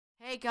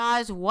Hey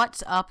guys,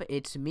 what's up?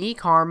 It's me,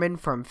 Carmen,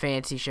 from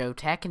Fancy Show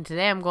Tech, and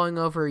today I'm going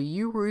over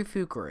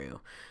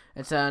YoruFukuRou.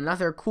 It's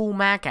another cool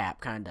Mac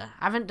app, kinda.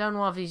 I haven't done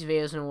one of these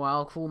videos in a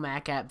while, cool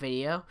Mac app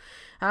video.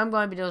 I'm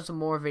going to be doing some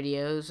more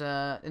videos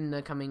in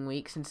the coming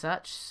weeks and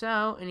such.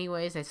 So,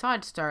 anyways, I thought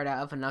I'd start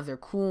out with another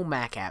cool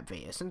Mac app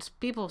video, since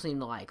people seem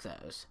to like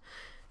those.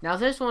 Now,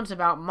 this one's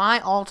about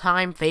my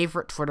all-time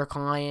favorite Twitter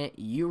client,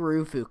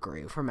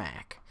 YoruFukuRou for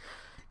Mac.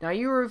 Now,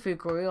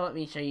 YoruFukuRou, let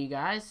me show you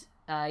guys.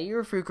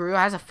 YoruFukuRou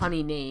has a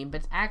funny name,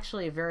 but it's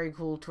actually a very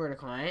cool Twitter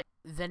client.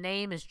 The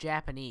name is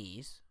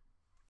Japanese,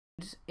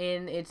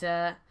 and it's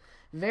a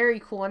very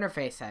cool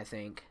interface, I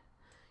think.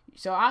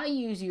 So I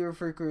use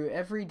YoruFukuRou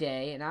every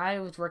day, and I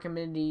was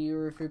recommended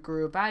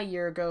YoruFukuRou about a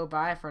year ago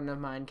by a friend of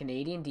mine,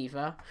 Canadian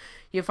Diva.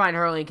 You'll find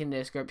her link in the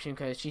description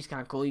because she's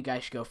kind of cool. You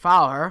guys should go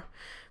follow her.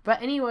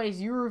 But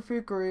anyways,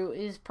 YoruFukuRou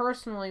is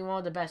personally one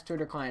of the best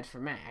Twitter clients for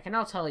Mac, and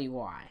I'll tell you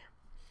why.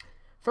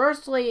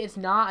 Firstly, it's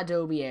not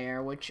Adobe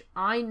Air, which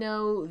I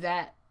know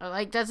that,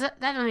 that doesn't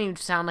even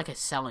sound like a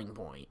selling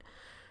point.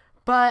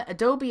 But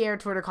Adobe Air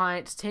Twitter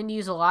clients tend to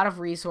use a lot of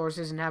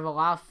resources and have a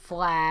lot of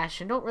flash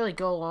and don't really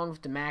go along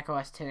with the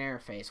macOS 10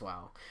 interface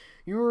well.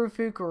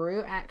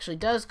 YoruFukuRou actually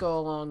does go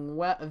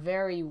along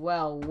very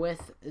well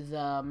with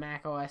the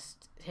macOS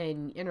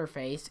 10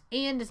 interface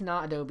and is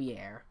not Adobe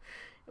Air.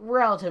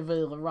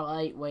 Relatively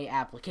lightweight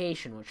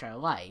application, which I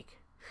like.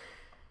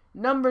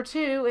 Number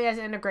 2, it has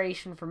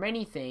integration for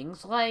many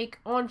things, like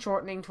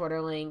on-shortening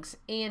Twitter links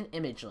and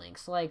image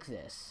links, like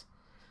this.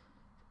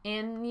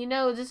 And,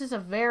 this is a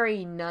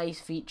very nice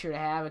feature to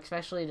have,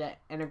 especially the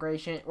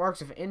integration. It works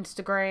with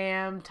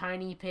Instagram,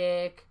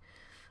 TinyPic,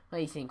 what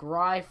do you think,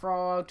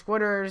 RyFrog,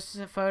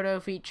 Twitter's photo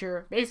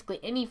feature. Basically,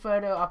 any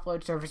photo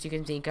upload service you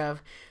can think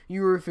of,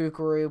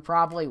 YoruFukuRou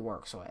probably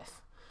works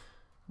with.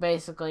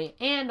 Basically,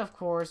 and of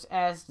course,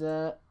 as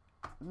the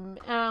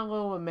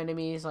little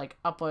amenities like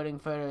uploading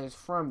photos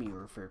from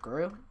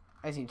YoruFukuRou.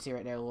 As you can see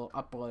right there, a little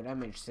upload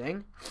image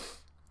thing.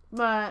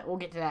 But we'll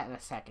get to that in a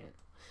second.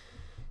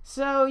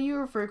 So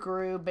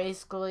YoruFukuRou,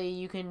 basically,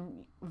 you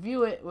can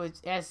view it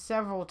as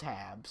several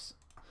tabs.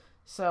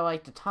 So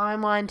like the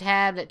timeline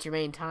tab, that's your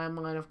main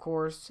timeline, of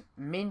course.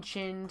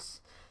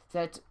 Mentions,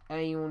 that's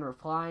anyone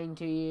replying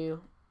to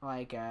you.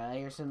 Like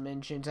here's some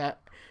mentions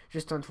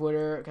just on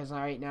Twitter, because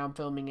right now I'm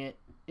filming it.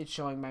 It's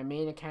showing my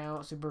main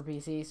account,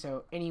 SuperPC,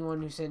 so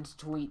anyone who sends a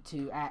tweet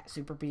to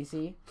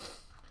 @SuperPC.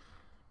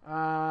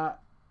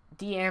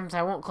 DMs,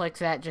 I won't click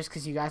that just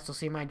because you guys will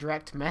see my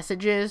direct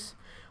messages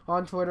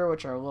on Twitter,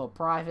 which are a little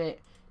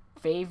private.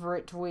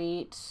 Favorite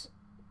tweets.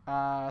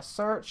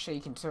 Search, so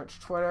you can search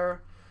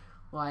Twitter.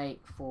 I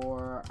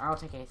don't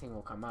think anything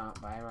will come up,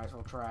 but I might as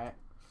well try it.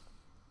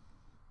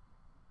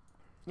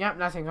 Yep,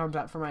 nothing comes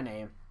up for my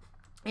name.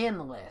 And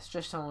the list,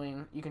 just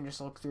showing you can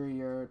just look through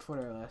your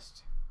Twitter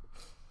list.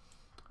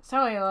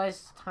 So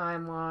anyways,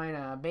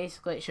 timeline,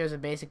 basically it shows the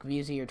basic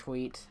views of your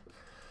tweets.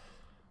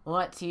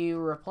 Lets you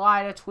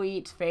reply to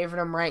tweets, favorite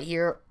them right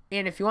here.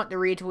 And if you want to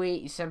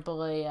retweet, you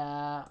simply,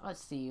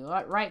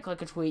 right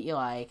click a tweet you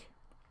like.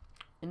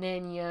 And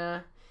then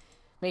you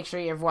make sure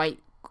you have right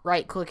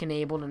click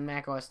enabled in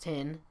macOS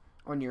 10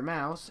 on your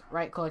mouse.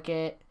 Right click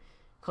it,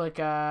 click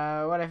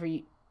whatever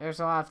you, there's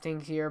a lot of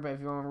things here, but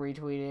if you want to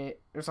retweet it,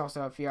 there's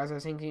also a few other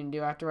things you can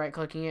do after right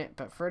clicking it.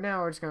 But for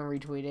now, we're just going to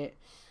retweet it.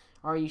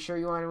 Are you sure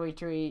you want to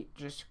retweet?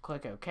 Just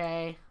click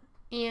OK.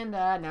 And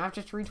now I've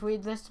just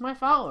retweeted this to my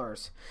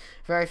followers.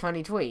 Very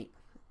funny tweet.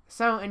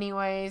 So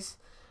anyways,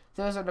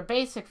 those are the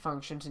basic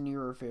functions in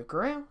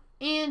YoruFukuRou.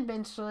 And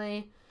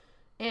eventually,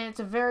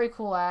 it's a very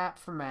cool app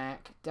for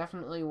Mac.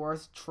 Definitely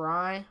worth a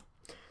try.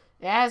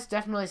 It has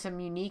definitely some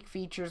unique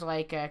features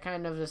like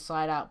kind of the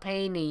slide out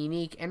pane, the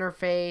unique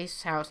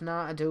interface, how it's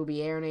not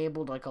Adobe Air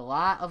enabled like a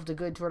lot of the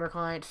good Twitter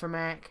clients for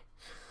Mac.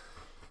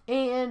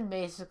 And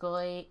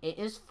basically, it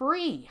is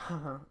free.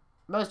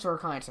 Most Twitter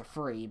clients are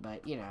free,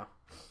 but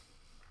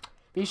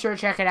be sure to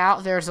check it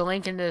out. There's a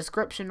link in the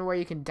description where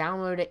you can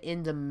download it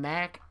in the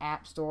Mac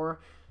App Store.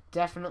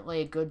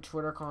 Definitely a good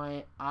Twitter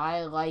client.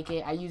 I like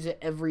it. I use it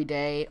every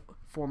day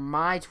for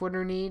my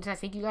Twitter needs. I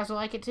think you guys will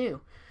like it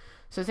too.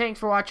 So thanks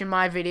for watching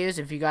my videos.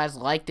 If you guys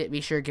liked it,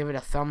 be sure to give it a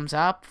thumbs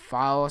up.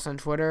 Follow us on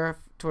Twitter,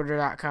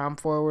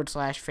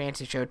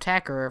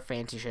 twitter.com/FancyShowTech or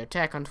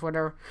FancyShowTech on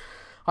Twitter.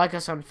 Like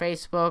us on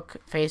Facebook,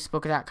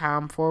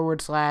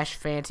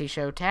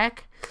 facebook.com/FancyShowTech.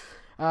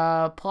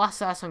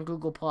 Plus us on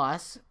Google+,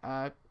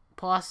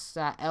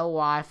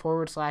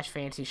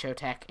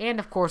 plus.ly/FancyShowTech. And,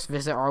 of course,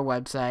 visit our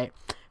website,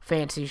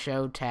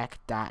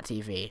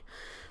 FancyShowTech.tv.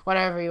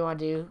 Whatever you want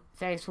to do.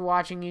 Thanks for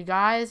watching, you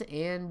guys,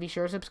 and be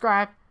sure to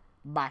subscribe.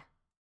 Bye.